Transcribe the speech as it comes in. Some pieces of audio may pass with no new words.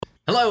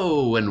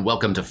Hello and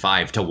welcome to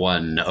 5 to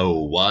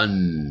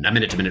 101, a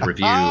minute-to-minute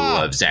review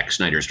of Zack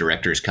Snyder's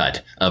director's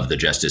cut of the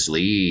Justice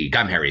League.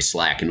 I'm Harry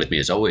Slack, and with me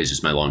as always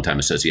is my longtime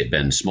associate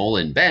Ben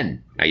Smolin.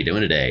 Ben, how you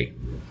doing today?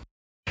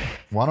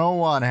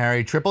 101,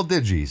 Harry. Triple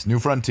digis. New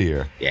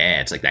Frontier. Yeah,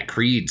 it's like that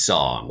Creed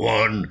song.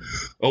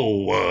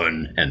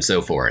 101, and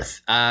so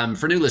forth.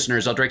 For new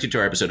listeners, I'll direct you to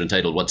our episode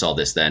entitled What's All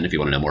This Then, if you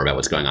want to know more about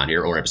what's going on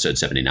here, or episode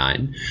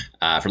 79.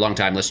 For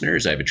longtime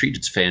listeners, I have a treat.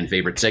 It's a fan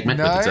favorite segment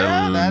with its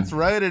own... That's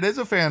right. It is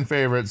a fan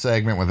favorite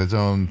segment with its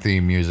own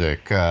theme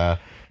music.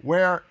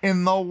 Where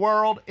in the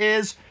world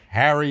is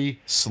Harry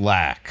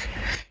Slack?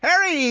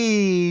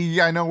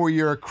 Harry, I know where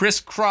you're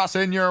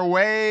crisscrossing your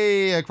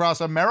way across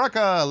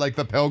America like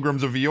the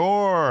pilgrims of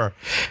yore.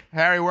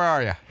 Harry, where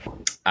are you?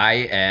 I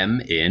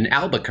am in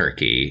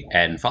Albuquerque.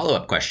 And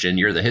follow-up question,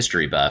 you're the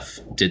history buff.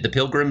 Did the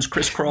pilgrims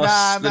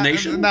crisscross the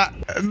nation?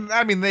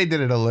 I mean, they did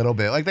it a little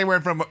bit. Like, they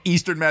went from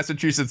eastern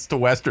Massachusetts to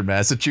western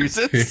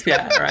Massachusetts.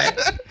 Yeah, right.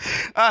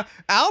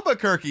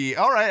 Albuquerque.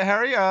 All right,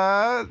 Harry,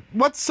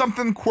 what's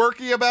something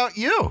quirky about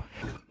you?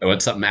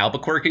 What's something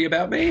Albuquerque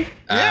about me?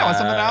 Yeah, what's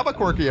something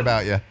Albuquerque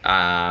about you?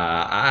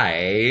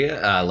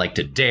 I like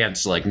to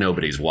dance like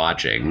nobody's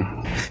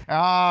watching.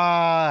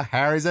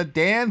 Harry's a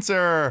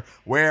dancer.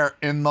 Where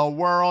in the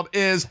world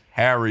is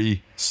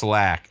Harry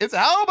Slack? It's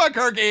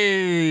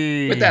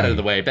Albuquerque. With that out of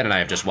the way, Ben and I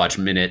have just watched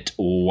minute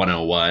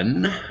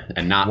 101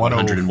 and not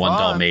 101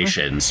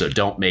 Dalmatians, so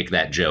don't make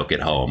that joke at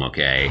home,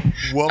 okay?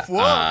 Woof,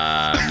 woof.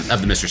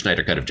 Of the Mr.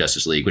 Snyder cut of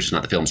Justice League, which is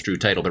not the film's true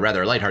title, but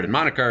rather a lighthearted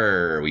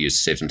moniker. We used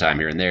to save some time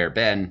here and there.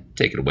 Ben,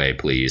 take it away,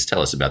 please.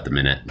 Tell us about the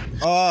minute.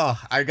 Oh,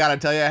 I gotta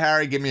tell you,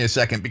 Harry, give me a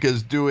second,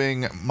 because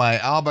doing my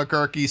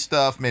Albuquerque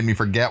stuff made me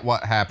forget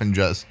what happened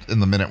just in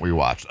the minute we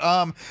watched.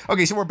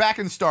 Okay, so we're back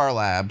in Star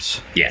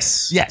Labs.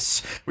 Yes,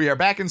 we are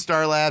back in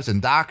Star Labs,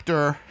 and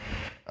Dr.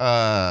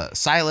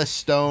 Silas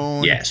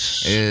Stone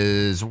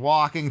is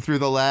walking through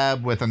the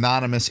lab with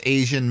anonymous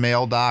Asian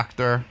male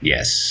doctor.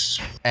 Yes.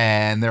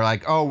 And they're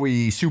like, oh,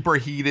 we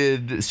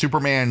superheated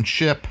Superman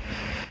ship,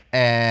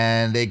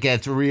 and it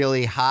gets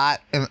really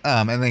hot.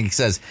 And then he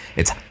says,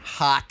 it's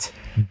hot,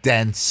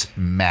 dense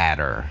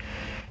matter.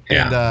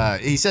 Yeah.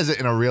 And he says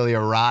it in a really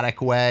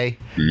erotic way,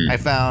 I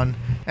found.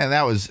 And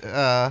that was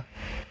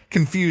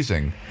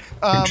confusing.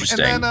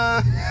 Interesting. And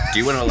then, do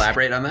you want to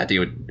elaborate on that? Do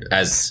you,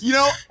 as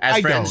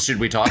I friends, don't. Should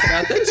we talk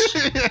about this?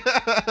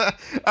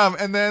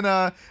 And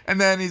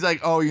then he's like,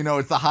 oh,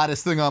 it's the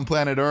hottest thing on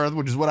planet Earth,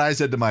 which is what I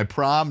said to my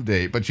prom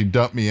date, but she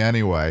dumped me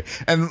anyway.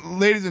 And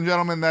ladies and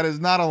gentlemen, that is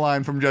not a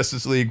line from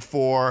Justice League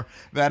 4.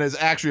 That is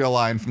actually a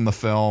line from the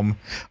film.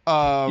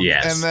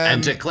 Yes.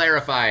 And to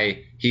clarify,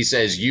 he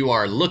says, you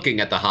are looking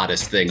at the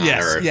hottest thing on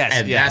Earth.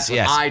 That's what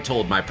I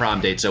told my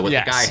prom date. So what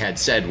the guy had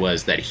said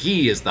was that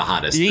he is the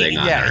hottest thing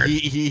on Earth.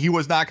 He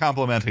was not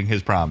complimenting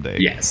his prom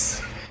date.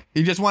 Yes.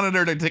 He just wanted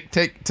her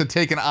to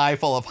take an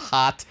eyeful of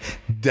hot,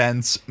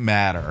 dense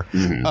matter.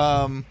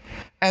 Mm-hmm.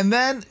 And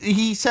then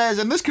he says,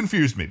 and this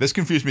confused me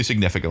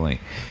significantly.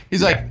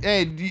 He's like,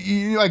 hey,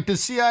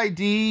 does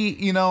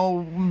CID,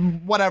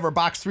 whatever,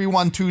 box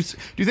 312, do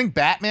you think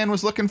Batman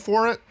was looking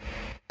for it?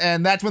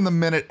 And that's when the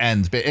minute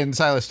ends. And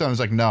Silas Stone is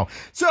like, no.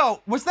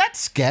 So was that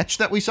sketch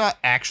that we saw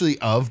actually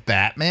of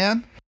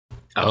Batman?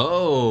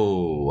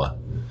 Oh,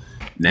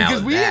 now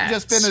because we had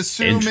just been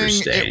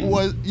assuming it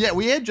was. Yeah,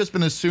 we had just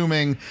been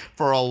assuming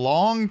for a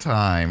long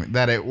time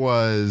that it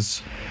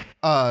was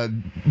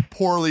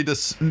poorly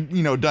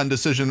done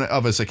decision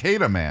of a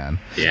Cicada Man.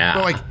 Yeah.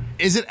 But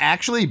is it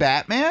actually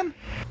Batman?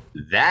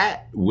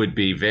 That would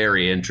be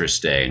very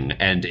interesting.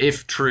 And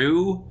if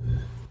true,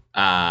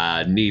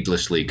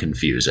 needlessly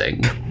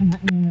confusing.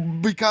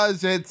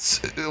 Because it's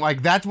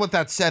that's what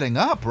that's setting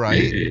up,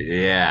 right?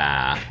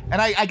 Yeah.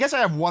 And I guess I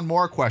have one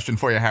more question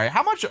for you, Harry.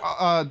 How much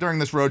during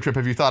this road trip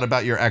have you thought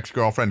about your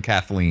ex-girlfriend,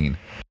 Kathleen?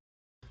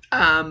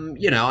 I'm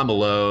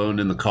alone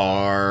in the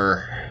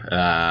car.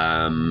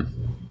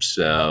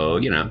 So,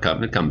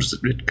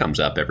 it comes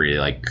up every,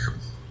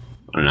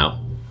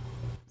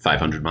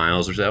 500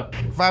 miles or so.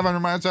 500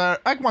 miles,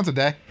 once a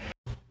day.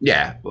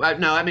 Yeah.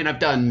 No, I mean, I've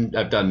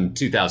done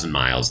 2,000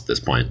 miles at this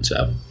point,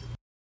 so.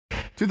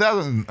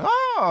 2,000.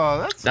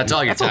 Oh, that's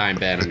all your time,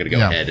 Ben. I'm going to go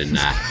ahead and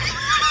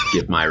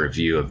give my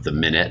review of the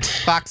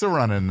minute. Box a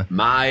running.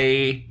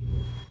 My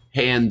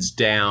hands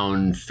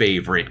down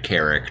favorite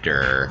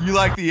character. You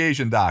like the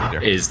Asian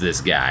doctor. Is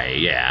this guy,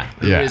 yeah.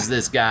 Who is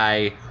this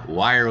guy?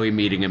 Why are we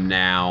meeting him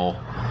now?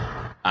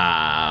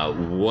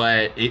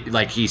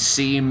 He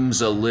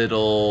seems a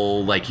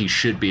little like he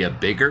should be a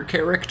bigger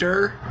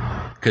character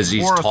because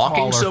he's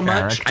talking so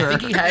much. I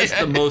think he has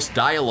the most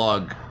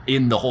dialogue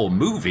in the whole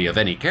movie of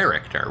any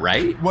character,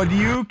 right? Well, do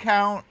you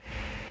count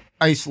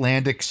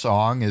Icelandic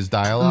song as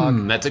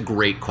dialogue? That's a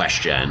great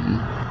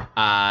question.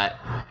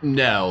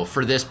 No.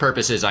 For this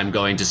purposes, I'm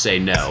going to say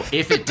no.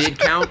 If it did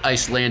count,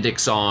 Icelandic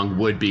Song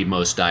would be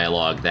most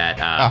dialogue.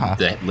 That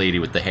the lady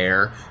with the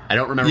hair. I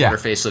don't remember what her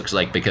face looks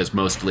like because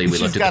mostly we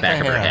looked at the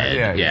back of her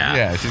head.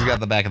 Yeah, she's got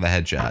the back of the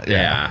head shot.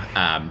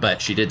 Yeah.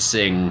 But she did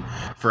sing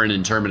for an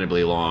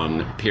interminably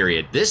long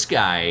period. This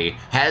guy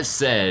has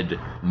said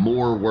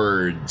more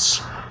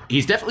words.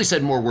 He's definitely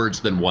said more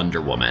words than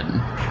Wonder Woman.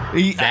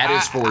 That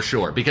is for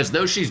sure. Because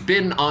though she's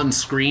been on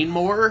screen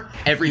more,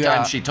 every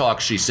time she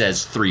talks, she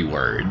says 3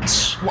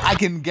 words. Well, I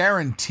can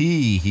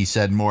guarantee he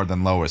said more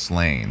than Lois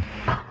Lane.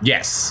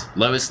 Yes.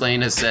 Lois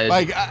Lane has said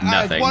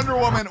nothing. Wonder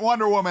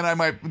Woman, I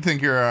might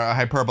think you're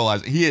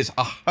hyperbolizing. He is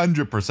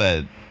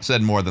 100%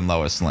 said more than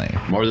Lois Lane.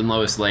 More than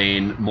Lois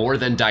Lane. More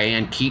than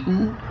Diane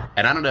Keaton.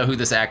 And I don't know who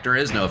this actor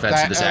is. No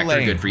offense to this actor.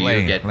 Lane, good for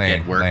you. Get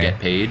work, get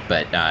paid.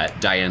 But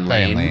Diane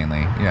Lane.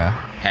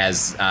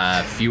 Has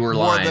fewer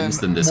lines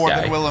than this guy. More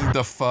than Willem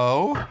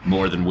Dafoe.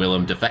 More than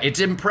Willem Dafoe. It's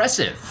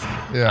impressive.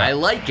 Yeah. I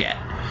like it.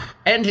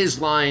 And his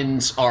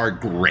lines are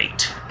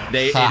great.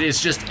 It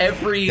is just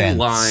every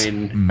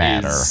line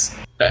is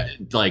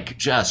like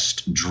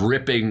just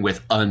dripping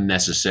with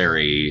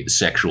unnecessary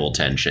sexual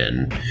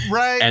tension.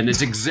 Right. And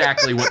it's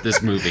exactly what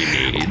this movie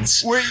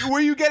needs. Were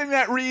you getting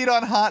that read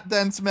on Hot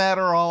Dense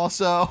Matter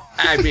also?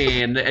 I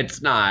mean,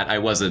 it's not. I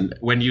wasn't.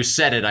 When you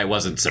said it, I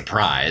wasn't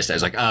surprised. I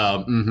was like,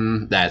 oh,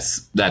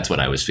 that's what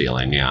I was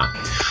feeling. Yeah.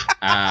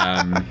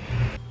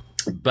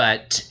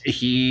 But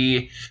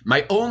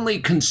my only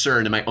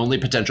concern and my only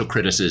potential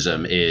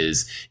criticism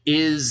is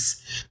his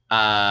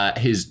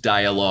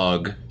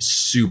dialogue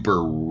super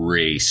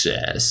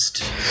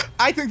racist?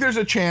 I think there's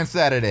a chance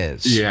that it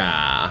is.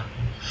 Yeah.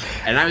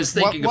 And I was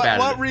thinking about it.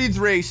 What reads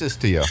racist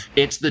to you?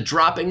 It's the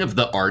dropping of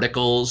the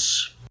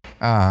articles.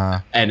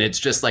 And it's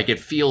just like, it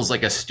feels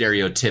like a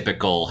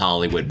stereotypical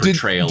Hollywood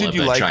portrayal of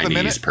a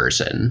Chinese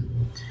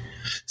person.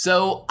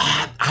 So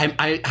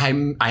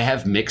I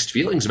have mixed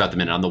feelings about the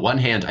Minute. On the one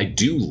hand, I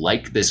do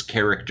like this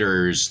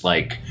character's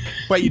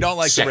but you don't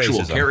like sexual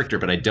the racism. character,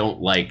 but I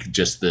don't like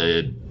just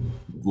the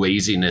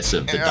laziness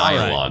of the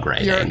dialogue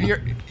writing.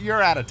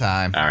 You're out of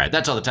time. All right,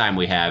 that's all the time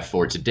we have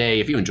for today.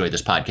 If you enjoyed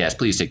this podcast,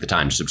 please take the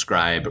time to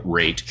subscribe,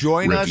 rate,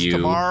 join review, us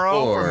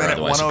tomorrow or for Minute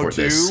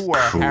 102,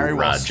 where Harry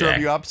will serve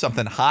you up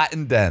something hot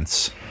and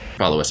dense.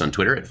 Follow us on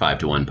Twitter at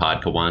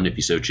 521podca1 if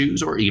you so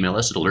choose, or email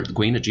us at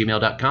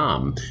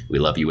alertthequeen@gmail.com. We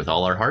love you with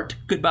all our heart.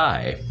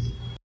 Goodbye.